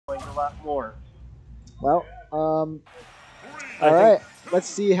a lot more. Well, all right. Let's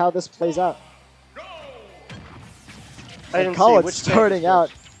see how this plays out. And Colin's starting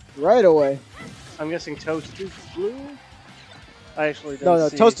out right away. I'm guessing Toast is blue? I actually don't No,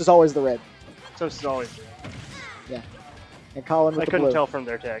 Toast is always the red. Toast is always red. Yeah. And Colin with I the couldn't blue. tell from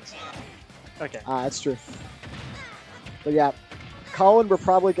their tags. Okay. That's true. But yeah, Colin, we're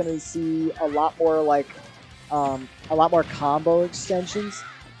probably going to see a lot more combo extensions.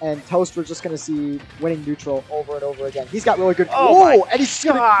 And Toast, we're just going to see winning neutral over and over again. He's got really good... Oh, and he's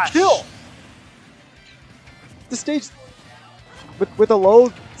going to kill! The stage... With a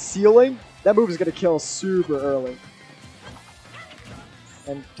low ceiling, that move is going to kill super early.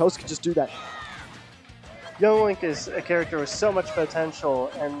 And Toast can just do that. Young Link is a character with so much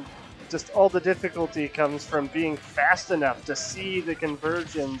potential, and just all the difficulty comes from being fast enough to see the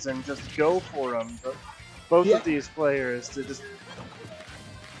conversions and just go for them. But both of these players to just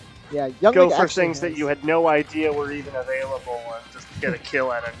Young go Link for things that you had no idea were even available and just get a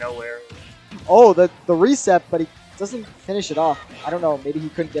kill out of nowhere. Oh, the reset, but he doesn't finish it off. I don't know. Maybe he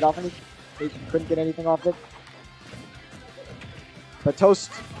couldn't get off anything. Maybe he couldn't get anything off it. But Toast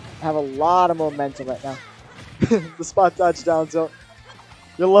have a lot of momentum right now. The spot dodge down, so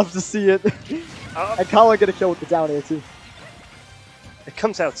you'll love to see it. And Colin get a kill with the down air too. It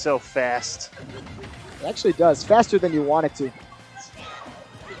comes out so fast. It actually does. Faster than you want it to.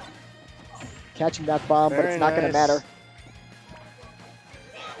 Catching that bomb, but it's not going to matter.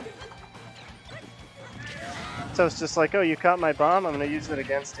 So it's just like, oh, you caught my bomb, I'm going to use it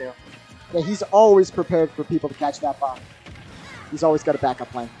against you. Yeah, he's always prepared for people to catch that bomb. He's always got a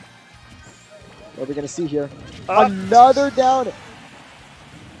backup plan. What are we going to see here? Another down air.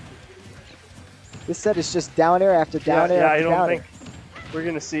 This set is just down air after down air after down air. I don't think we're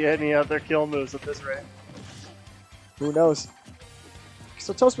going to see any other kill moves at this rate. Who knows?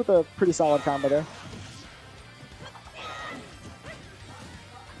 So Toast with a pretty solid combo there.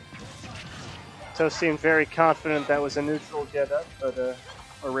 Toast seemed very confident that was a neutral get-up, but a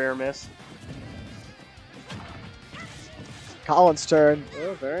rare miss. Colin's turn.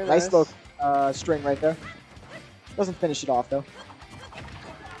 Oh, very nice. Nice little string right there. Doesn't finish it off, though.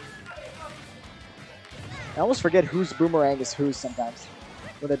 I almost forget whose boomerang is whose sometimes.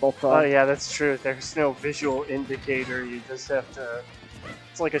 When they both throw. Oh, yeah, that's true. There's no visual indicator. You just have to...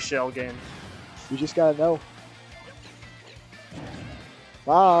 It's like a shell game. You just gotta know.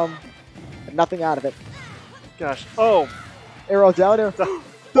 Bomb. Nothing out of it. Gosh. Oh! Arrow down there.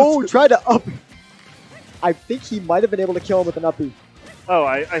 Oh, tried to up. I think he might have been able to kill him with an up B. Oh,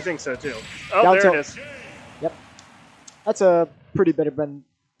 I think so too. Oh, down there it is. Yep. That's a pretty bit of an...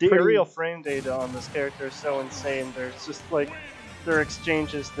 The aerial frame data on this character is so insane. There's just like... There are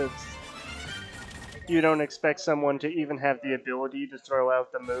exchanges that you don't expect someone to even have the ability to throw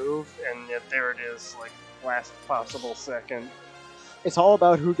out the move, and yet there it is, like, last possible second. It's all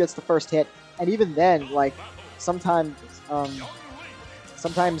about who gets the first hit, and even then, like, sometimes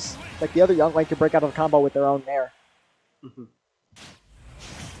like, the other Young Link can break out of the combo with their own nair. Mm-hmm.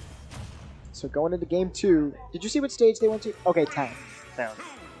 So going into game 2, did you see what stage they went to? Okay, town.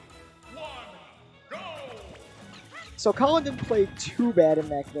 So Colin didn't play too bad in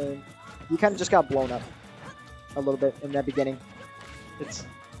that game. He kind of just got blown up a little bit in that beginning. It's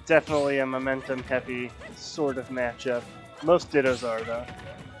definitely a momentum-heavy sort of matchup. Most Dittos are, though.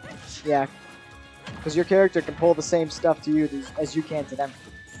 Yeah, because your character can pull the same stuff to you as you can to them.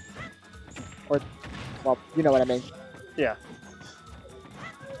 Or, well, you know what I mean. Yeah.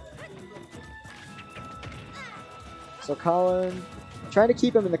 So Colin, trying to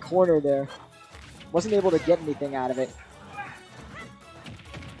keep him in the corner there. Wasn't able to get anything out of it.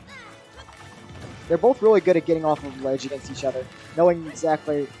 They're both really good at getting off of ledge against each other, knowing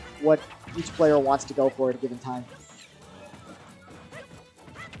exactly what each player wants to go for at a given time.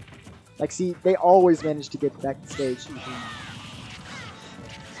 Like, see, they always manage to get back to stage.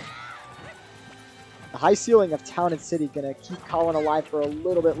 The high ceiling of Town and City gonna keep Colin alive for a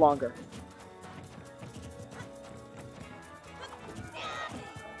little bit longer.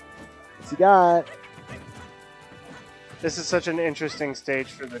 What's he got? This is such an interesting stage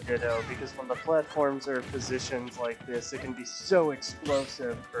for the Ditto, because when the platforms are positioned like this, it can be so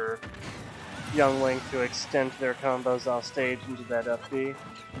explosive for Young Link to extend their combos off stage into that up B.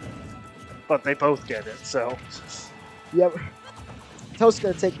 But they both get it, so... Yep. Toast's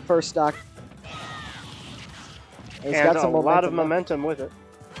gonna take the first stock. And got some a lot of momentum with it.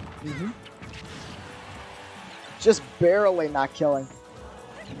 Mm-hmm. Just barely not killing.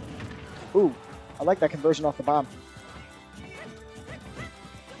 Ooh, I like that conversion off the bomb.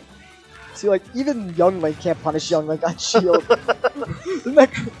 See, like, even Young Link can't punish Young Link on shield. Isn't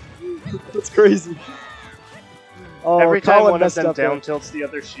that That's crazy. Oh, Every time Colin one of messed them up there. down tilts the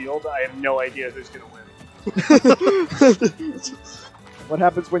other shield, I have no idea who's gonna win. What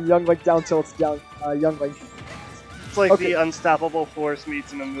happens when Young Link down tilts down Young Link? It's like Okay. the unstoppable force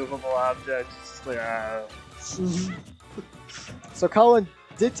meets an immovable object. It's just like, So Colin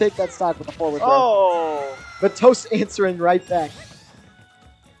did take that stock with the forward throw. oh! But Toast answering right back.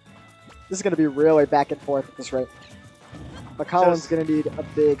 This is going to be really back and forth at this rate. But Colin's going to need a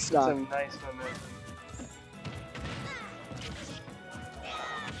big That's stock. a nice momentum.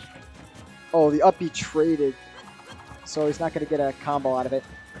 Oh, the up B traded. So he's not going to get a combo out of it.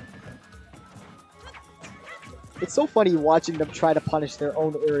 It's so funny watching them try to punish their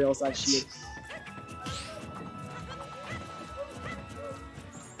own aerials on shield.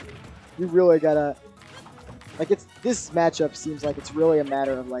 You really gotta, like, this matchup seems like it's really a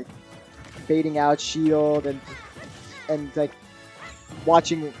matter of like baiting out shield and like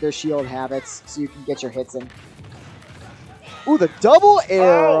watching their shield habits so you can get your hits in. Ooh, the double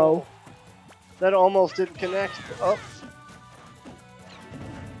arrow! Oh! That almost didn't connect. Oh.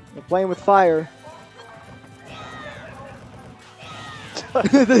 They're playing with fire.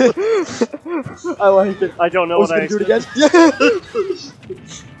 I like it. I don't know Oh, what I he's gonna do it expected.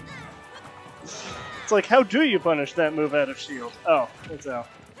 again. It's like, how do you punish that move out of shield? Oh, it's out.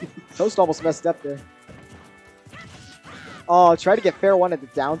 Toast almost messed up there. Oh, try to get fair one at the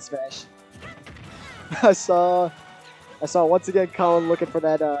down smash. I saw once again Colin looking for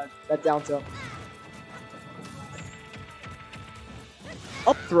that that down tilt.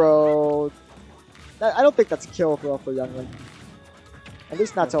 Up throw. I don't think that's a kill throw for Young Link. At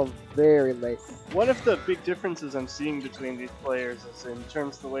least not till very late. One of the big differences I'm seeing between these players is in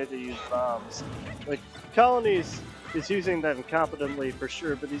terms of the way they use bombs. Like, Colinies is using them competently for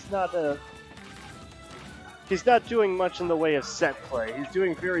sure, but he's not doing much in the way of set play. He's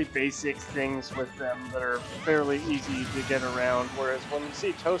doing very basic things with them that are fairly easy to get around, whereas when you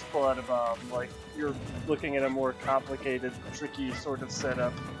see Toast pull out a bomb, like, you're looking at a more complicated, tricky sort of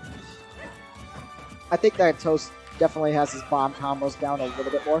setup. I think that Toast definitely has his bomb combos down a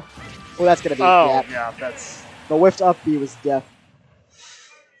little bit more. Well, that's going to be Yeah, that's... The whiffed up B was death.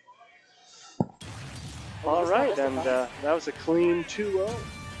 Alright, and that was a clean 2-0.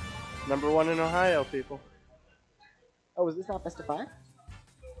 Number 1 in Ohio, people. Oh, was this not best of 5?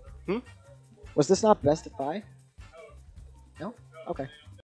 Hmm? Was this not best of 5? No? Okay.